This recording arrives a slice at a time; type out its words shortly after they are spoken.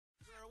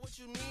What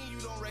you mean you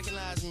don't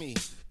recognize me?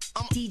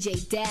 I'm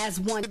DJ Daz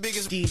One, the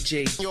biggest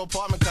DJ in your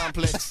apartment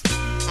complex.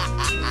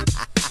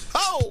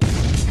 Oh!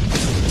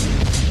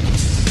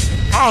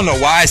 I don't know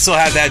why I still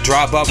have that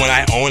drop up when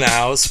I own a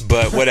house,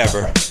 but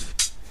whatever.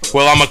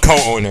 Well, I'm a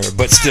co-owner,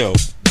 but still,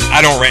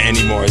 I don't rent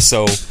anymore,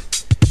 so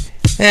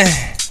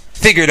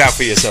figure it out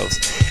for yourselves.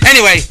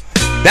 Anyway,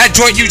 that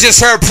joint you just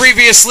heard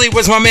previously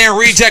was my man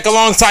Reject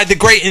alongside the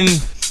great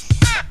and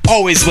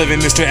always living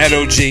Mr.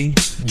 Edo G.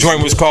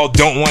 Joint was called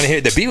Don't Want to Hear.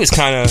 The beat was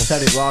kind of...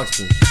 Teddy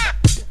Bloxman.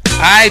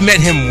 I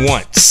met him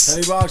once.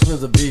 Teddy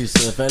Bloxman's a beast.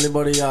 If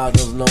anybody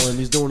doesn't know him,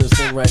 he's doing his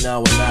thing right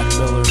now with Mac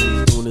Miller.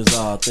 He's doing his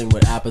thing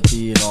with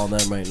Apathy and all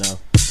them right now.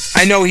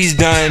 I know he's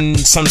done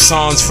some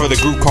songs for the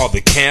group called The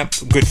Camp.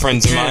 Good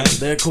friends of mine.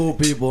 They're cool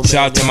people.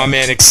 Shout out to my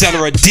man,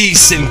 etc.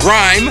 Deece and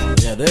Grime.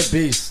 Yeah, they're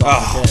beasts.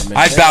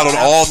 I battled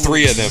all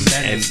three of them.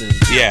 And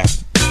yeah.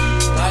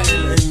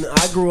 And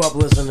I grew up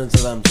listening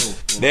to them too.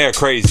 They're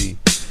crazy.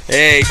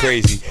 Hey,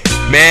 crazy.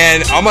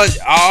 Man,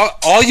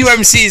 all you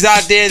MCs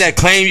out there that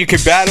claim you can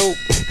battle,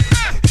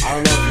 I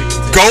don't know if you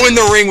can go in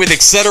the ring with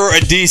etc.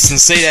 Deece and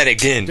say that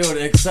again. Dude,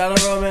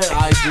 etc. man,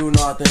 I do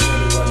not think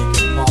anybody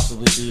can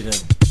possibly beat him.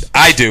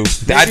 I do.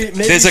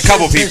 Maybe there's a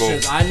couple people.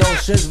 Vicious. I know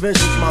Shit's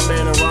Vicious, my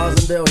man in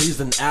Rosendale. He's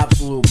an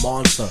absolute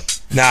monster.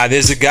 Nah,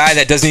 there's a guy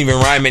that doesn't even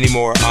rhyme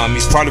anymore.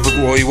 He's part of a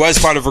group. Well, he was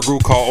part of a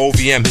group called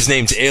OVM. His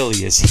name's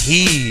Alias.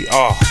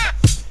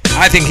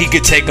 I think he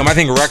could take him. I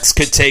think Rex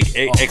could take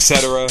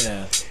etc.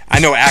 Yeah. I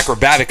know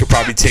Acrobatic could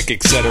probably take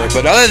etc.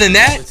 But other than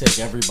that, take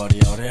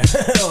everybody out here.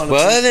 But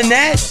other than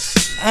that,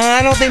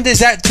 I don't think there's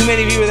that too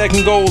many people that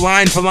can go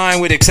line for line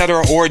with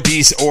etc. or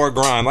Deece or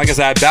Grime. Like I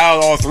said, I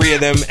battled all three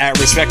of them at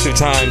respective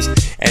times,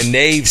 and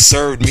they've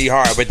served me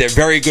hard. But they're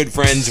very good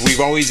friends.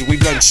 We've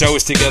done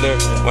shows together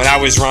when I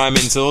was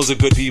rhyming, so those are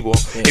good people.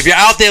 Yeah. If you're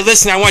out there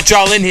listening, I want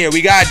y'all in here.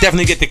 We gotta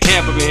definitely get the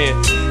camp up in here,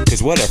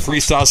 because what a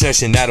freestyle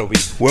session that'll be.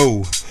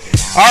 Whoa.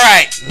 All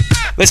right,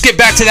 let's get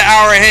back to the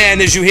hour at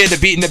hand as you hear the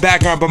beat in the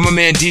background by my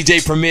man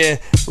DJ Premier.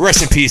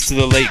 Rest in peace to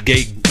the late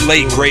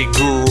great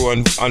Guru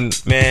on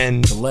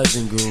man. The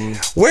legend Guru.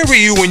 Where were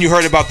you when you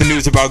heard about the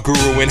news about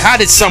Guru, and how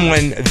did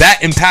someone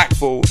that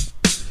impactful,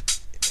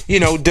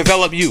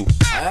 develop you?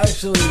 I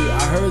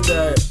heard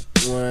that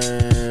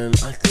when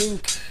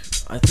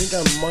I think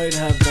I might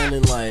have been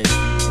in like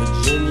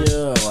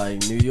Virginia or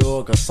like New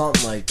York or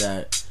something like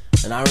that.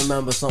 And I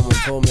remember someone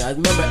told me. I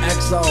remember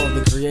XL of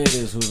the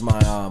Creators, who's my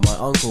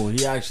uncle.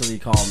 He actually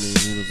called me.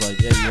 He was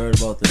like, "Yeah, you heard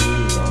about the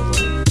news?" I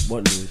was like,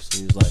 "What news?"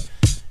 He was like,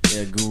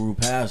 "Yeah, Guru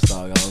passed,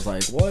 dog." I was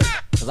like, "What?"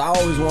 Because I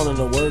always wanted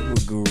to work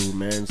with Guru,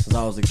 man, since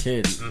I was a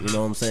kid. You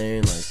know what I'm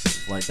saying?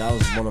 Like that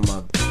was one of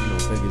my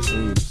biggest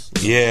dreams.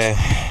 Yeah.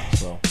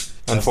 So.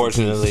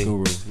 Unfortunately,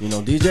 Guru.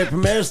 DJ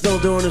Premier's still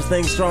doing his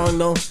thing strong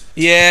though.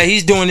 Yeah,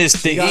 he's doing his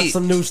thing. He got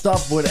some new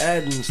stuff with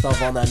Ed and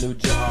stuff on that new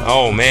job.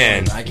 Oh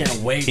man, I can't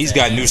wait. He's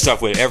got new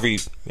stuff with every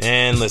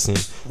man. Listen.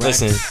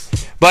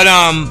 But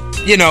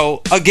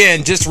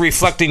again, just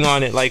reflecting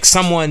on it, like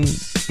someone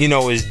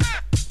as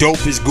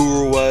dope as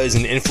Guru was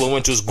and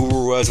influential as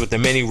Guru was with the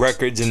many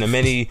records and the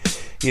many.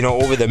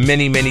 Over the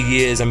many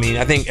years,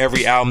 I think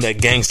every album that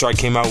Gangstar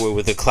came out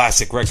with a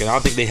classic record. I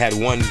don't think they had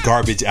one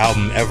garbage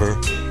album ever,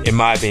 in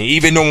my opinion.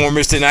 Even No More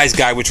Mr. Nice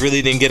Guy, which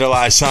really didn't get a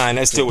lot of shine,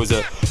 that still was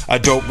a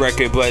dope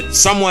record. But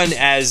someone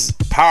as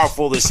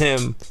powerful as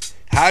him,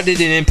 how did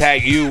it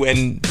impact you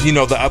and,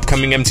 the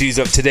upcoming MCs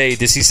of today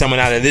to see someone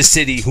out of this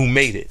city who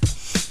made it?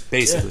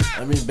 Basically.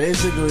 Yeah,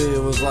 basically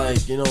it was like,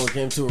 it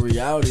came to a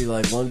reality,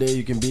 like one day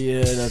you can be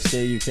here, next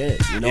day you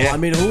can't, Yeah.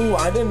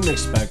 I didn't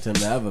expect him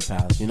to ever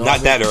pass,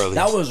 Not that early.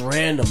 That was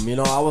random,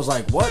 I was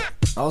like, what?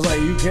 I was like,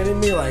 are you kidding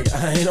me? Like,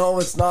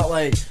 it's not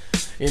like,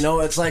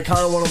 it's like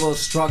kind of one of those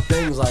struck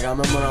things. Like, I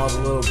remember when I was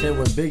a little kid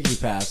when Biggie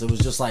passed, it was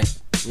just like,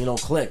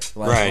 click.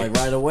 Like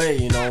right away,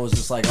 it was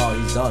just like, oh,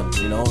 he's done,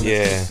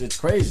 It's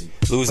crazy.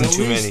 Losing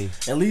too many.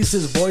 At least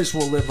his voice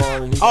will live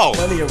on, and he's got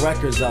plenty of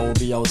records that will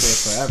be out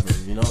there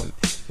forever,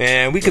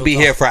 Man, we could be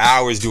here for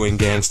hours doing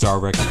Gangstar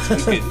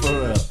records. We could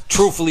for real.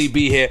 Truthfully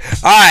be here.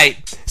 Alright,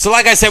 so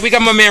like I said, we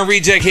got my man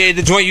Reject here.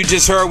 The joint you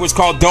just heard was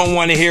called Don't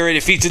Want to Hear It.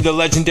 It featured the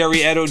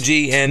legendary Edo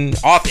G, and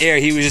off air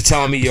he was just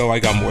telling me, yo, I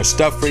got more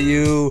stuff for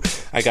you.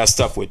 I got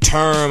stuff with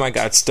Term, I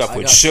got stuff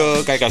with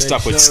Shook, I got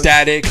stuff with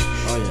Static.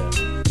 Oh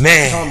yeah.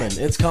 Man.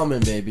 It's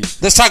coming, baby.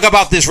 Let's talk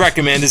about this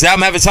record, man. Does the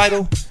album have a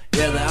title?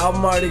 Yeah, the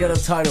album already got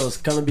a title. It's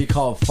gonna be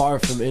called Far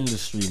From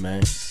Industry,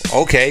 man.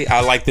 Okay,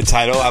 I like the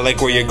title. I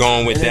like where you're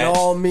going with that. It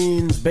all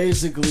means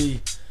basically,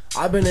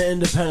 I've been an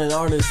independent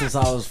artist since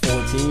I was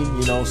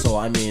 14, so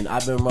I've been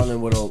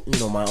running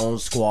with my own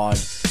squad.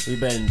 We've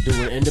been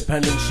doing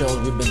independent shows.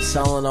 We've been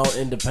selling out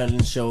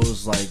independent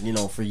shows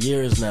for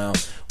years now.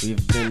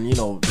 We've been,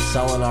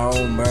 selling our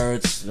own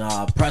merch,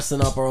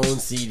 pressing up our own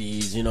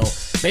CDs,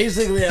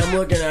 Basically, I'm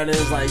looking at it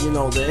as like,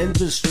 the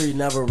industry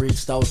never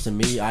reached out to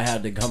me. I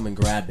had to come and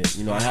grab it.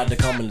 I had to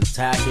come and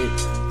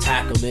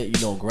tackle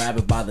it, grab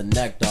it by the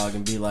neck, dog,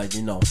 and be like,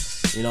 you know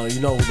who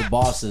the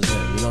boss is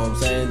in. You know what I'm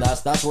saying?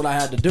 That's what I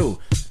had to do.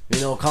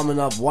 Coming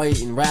up white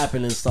and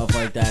rapping and stuff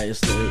like that.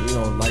 It's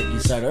like you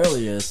said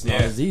earlier, it's not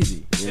as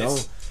easy.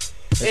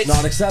 It's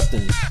not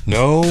acceptance.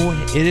 No,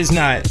 it is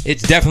not.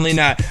 It's definitely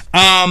not.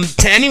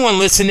 To anyone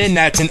listening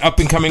that's an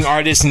up-and-coming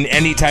artist in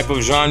any type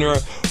of genre,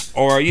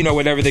 or, you know,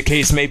 whatever the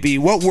case may be,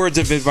 what words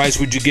of advice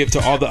would you give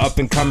to all the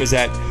up-and-comers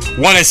that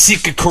want to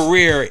seek a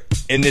career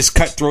in this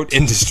cutthroat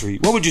industry?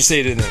 What would you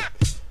say to them?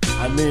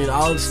 I mean,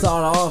 I would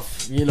start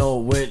off, you know,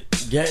 with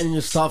getting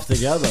your stuff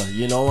together.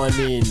 You know, I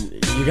mean,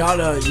 you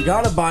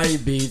gotta buy your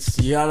beats.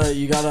 You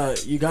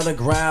gotta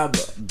grab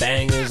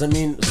bangers. I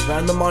mean,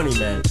 spend the money,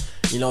 man.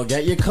 You know,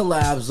 get your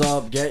collabs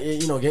up. Get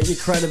your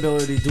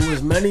credibility. Do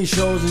as many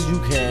shows as you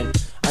can.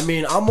 I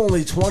mean, I'm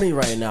only 20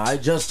 right now. I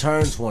just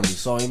turned 20,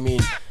 so I mean,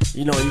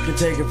 you know, you can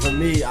take it from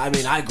me. I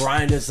mean, I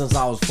grinded since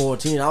I was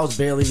 14. I was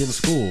barely in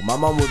school. My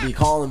mom would be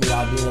calling me.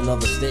 I'd be in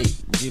another state.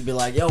 She'd be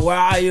like, "Yo, where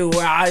are you?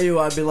 Where are you?"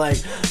 I'd be like,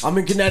 "I'm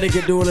in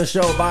Connecticut doing a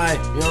show. Bye." You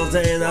know what I'm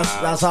saying?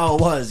 That's how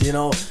it was. You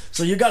know.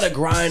 So you gotta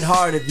grind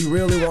hard if you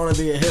really want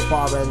to be a hip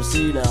hop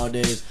MC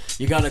nowadays.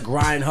 You gotta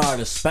grind hard,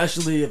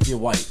 especially if you're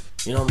white.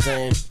 You know what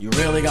I'm saying? You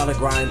really gotta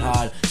grind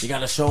hard. You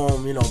gotta show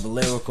them, you know, the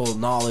lyrical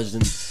knowledge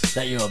and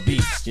that you're a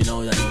beast. You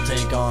know, that you'll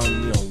take on,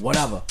 you know,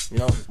 whatever. You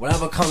know,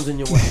 whatever comes in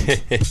your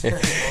way.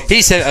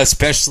 He said,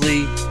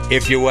 especially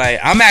if you're white.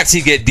 I'm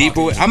actually I'm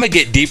gonna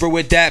get deeper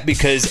with that,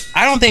 because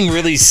I don't think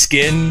really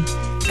skin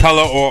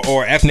color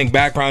or ethnic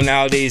background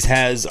nowadays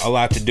has a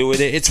lot to do with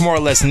it. It's more or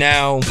less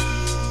now,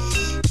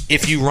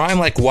 if you rhyme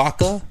like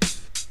Waka,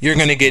 you're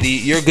gonna get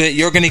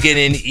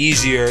in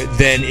easier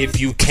than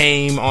if you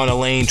came on a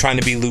lane trying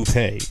to be Lupe.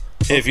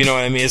 If you know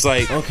what I mean. It's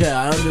like, okay,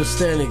 I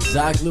understand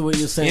exactly what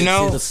you're saying. You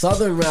know, see, the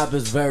Southern rap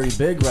is very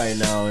big right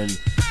now, and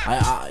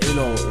I you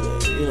know,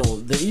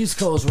 the East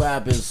Coast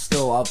rap is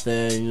still up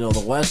there. You know, the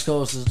West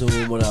Coast is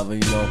doing whatever. You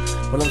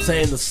know, but I'm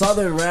saying the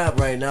Southern rap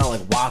right now,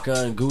 like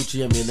Waka and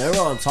Gucci. I mean,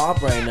 they're on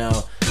top right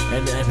now.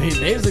 And I mean,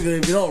 basically,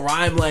 if you don't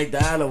rhyme like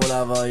that or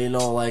whatever, you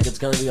know, like, it's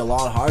gonna be a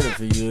lot harder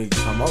for you to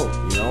come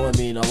out. You know, I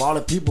mean, a lot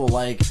of people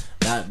like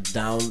that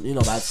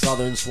that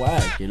Southern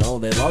swag. You know,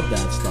 they love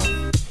that stuff.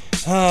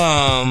 They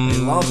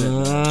love it,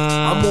 man.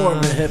 I'm more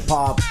of a hip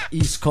hop,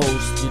 East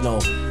Coast, you know,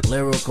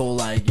 lyrical,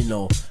 like, you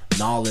know,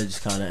 knowledge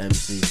kind of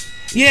MC.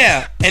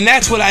 Yeah, and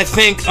that's what I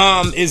think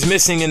is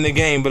missing in the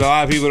game, but a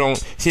lot of people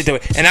don't see it that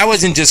way. And I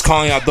wasn't just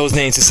calling out those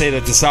names to say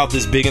that the South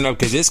is big enough,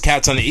 because there's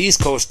cats on the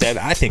East Coast that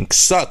I think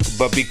suck,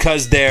 but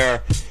because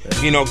they're,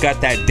 you know,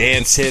 got that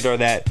dance hit or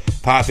that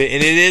pop hit,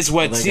 and it is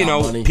what, you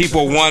know, money.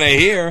 People want to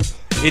hear,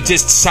 it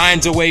just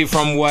signs away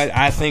from what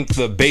I think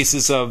the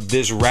basis of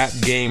this rap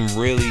game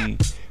really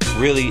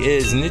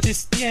is, and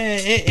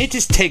it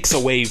just takes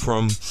away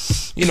from,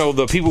 you know,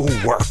 the people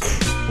who work.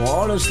 Well,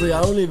 honestly,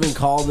 I don't even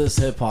call this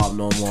hip hop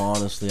no more.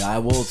 Honestly, I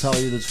will tell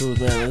you the truth,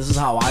 man. This is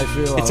how I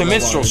feel. It's a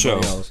minstrel show.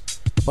 Else.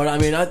 But I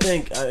mean, I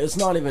think it's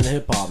not even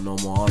hip hop no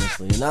more,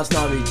 honestly, and that's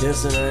not me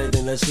dissing or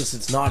anything. That's just,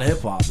 it's not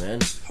hip hop,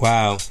 man.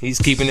 Wow, he's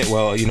keeping it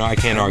well. You know, I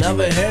can't argue.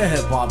 Never hear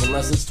hip hop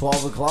unless it's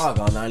 12 o'clock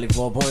on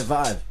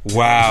 94.5.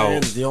 Wow,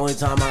 it's the only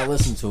time I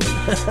listen to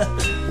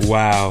it.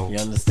 Wow, you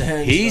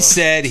understand? He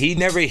said he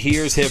never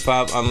hears hip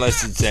hop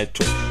unless it's at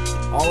 12.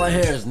 All I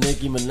hear is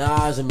Nicki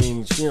Minaj. I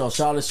mean, you know,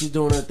 Charlotte, she's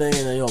doing her thing,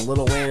 and you know,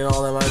 Lil Wayne and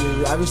all them. I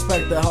mean, I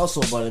respect the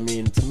hustle, but I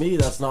mean, to me,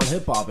 that's not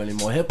hip hop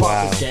anymore. Hip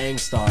hop is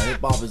Gangstar.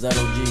 Hip hop is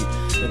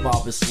NOG. Hip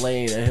hop is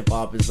Slane. And hip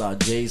hop is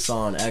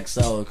Jason,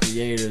 XL, the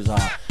creators.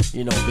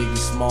 You know, Biggie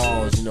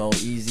Smalls. You know,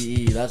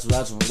 Eazy-E. That's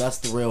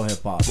the real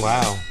hip hop.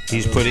 Wow,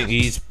 he's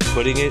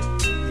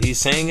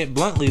saying it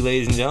bluntly,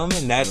 ladies and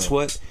gentlemen. That's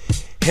what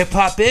hip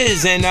hop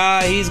is, and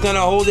he's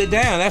gonna hold it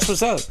down. That's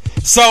what's up.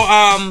 So,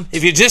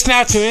 if you're just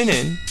now tuning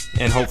in,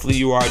 and hopefully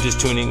you are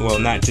just tuning, well,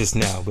 not just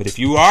now, but if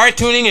you are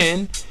tuning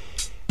in,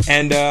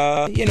 and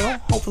you know,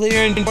 hopefully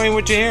you're enjoying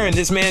what you're hearing.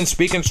 This man's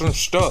speaking some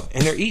stuff,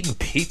 and they're eating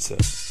pizza.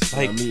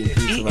 Like, I'm eating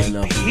pizza right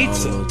now.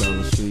 Pizza down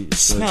the street.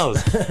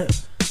 Smells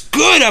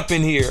good up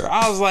in here.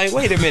 I was like,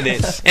 wait a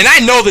minute, and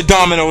I know the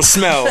Domino's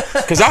smell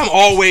because I'm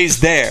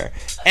always there.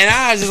 And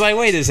I was just like,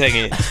 wait a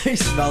second. He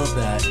smelled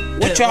that.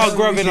 What y'all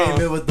grubbing on? He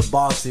came in with the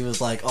box. He was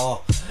like,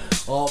 oh,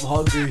 I'm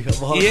hungry.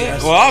 Yeah,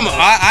 well,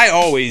 I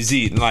always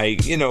eat.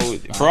 Like, you know,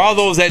 for all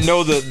those that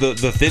know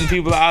the thin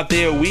people out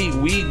there, we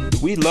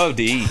love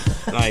to eat.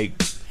 Like,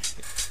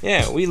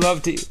 yeah, we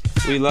love to eat,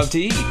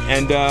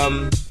 and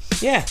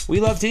yeah, we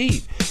love to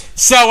eat.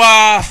 So,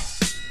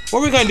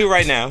 what we're gonna do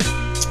right now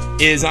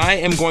is I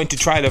am going to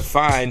try to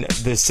find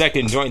the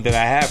second joint that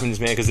I have from this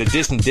man, because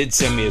Edition did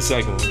send me a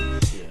second one.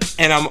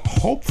 And I'm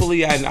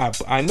hopefully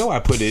I know I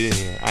put it in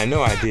here. I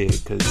know I did,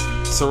 because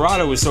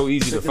Serato was so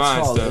easy to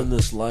find stuff. In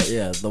This Light,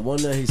 yeah, the one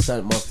that he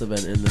sent must have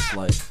been In This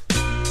Light.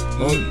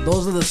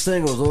 Those are the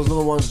singles. Those are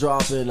the ones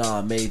dropping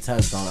May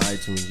 10th on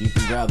iTunes. You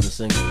can grab the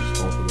singles,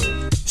 both of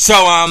those.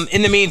 So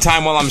in the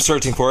meantime, while I'm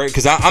searching for it,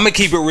 because I'm gonna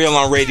keep it real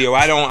on radio.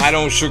 I don't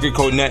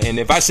sugarcoat nothing.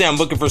 If I say I'm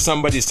looking for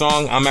somebody's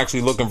song, I'm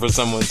actually looking for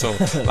someone's song.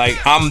 Like,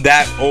 I'm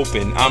that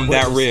open. I'm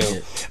that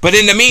real. But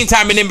in the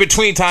meantime and in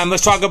between time,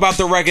 let's talk about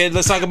the record.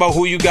 Let's talk about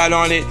who you got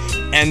on it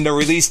and the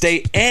release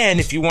date. And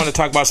if you want to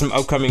talk about some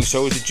upcoming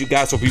shows that you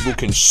got so people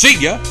can see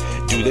ya,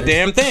 do the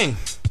damn thing.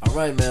 All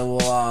right, man.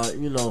 Well,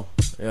 you know,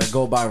 I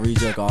go by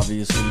Reject,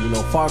 obviously. You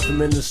know, Far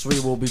From Industry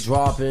will be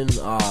dropping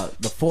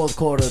the fourth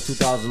quarter of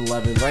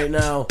 2011. Right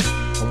now,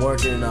 I'm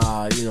working,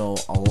 you know,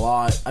 a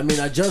lot. I mean,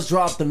 I just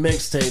dropped the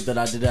mixtape that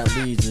I did at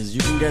Leeds.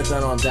 You can get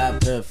that on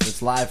DIVEFM.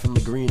 It's live from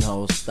the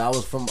greenhouse. That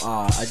was from,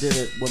 I did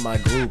it with my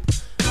group,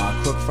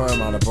 Crook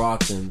Firm out of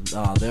Brockton.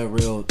 They're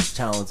real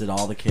talented,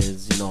 all the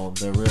kids, you know,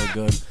 they're real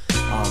good.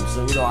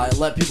 So, you know, I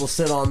let people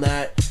sit on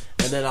that.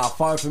 And then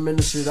Far From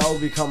Industry, that will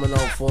be coming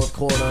out fourth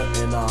quarter.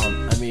 And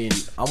I mean,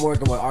 I'm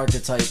working with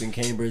Archetype in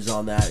Cambridge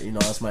on that. You know,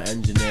 that's my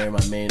engineer,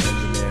 my main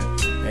engineer.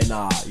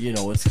 And you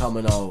know, it's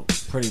coming out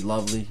pretty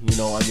lovely. You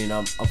know, I mean,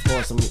 of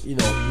course, you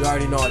know, you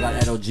already know I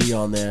got Edo G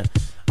on there.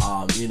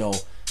 You know,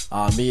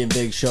 me and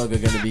Big Shug are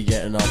gonna be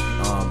getting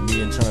up.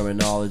 Me and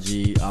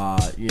Terminology.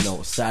 You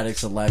know, Static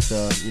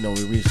Selector. You know,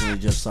 we recently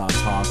just talked.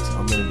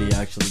 I'm gonna be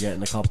actually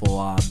getting a couple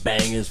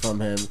bangers from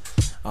him.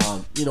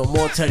 You know,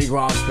 more Teddy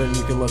Rockspin.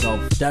 You can look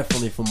out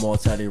definitely for more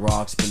Teddy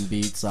Rockspin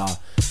beats.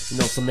 You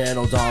know, some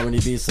Mano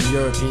Domini beats, some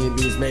European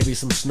beats, maybe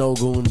some Snow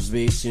Goons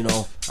beats, you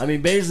know. I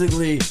mean,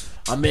 basically,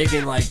 I'm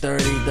making like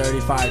 30,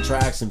 35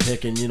 tracks and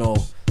picking, you know,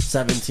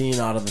 17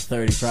 out of the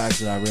 30 tracks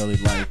that I really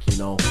like, you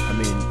know. I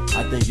mean,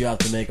 I think you have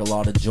to make a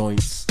lot of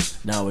joints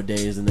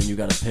nowadays, and then you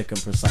gotta pick them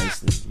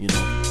precisely, you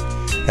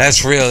know.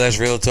 That's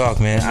real talk,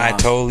 man. I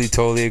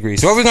totally agree.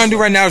 So what we're gonna do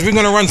right now is we're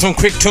gonna run some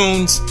quick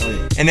tunes,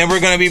 and then we're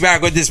gonna be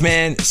back with this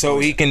man so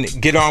he can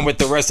get on with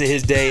the rest of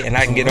his day, and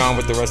I can get on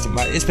with the rest of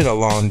my. It's been a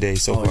long day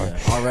so far. Yeah.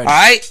 Already. All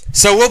right,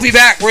 so we'll be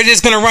back. We're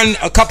just gonna run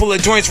a couple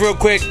of joints real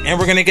quick, and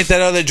we're gonna get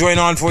that other joint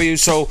on for you.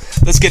 So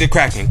let's get it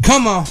cracking.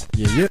 Come on.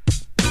 Yeah.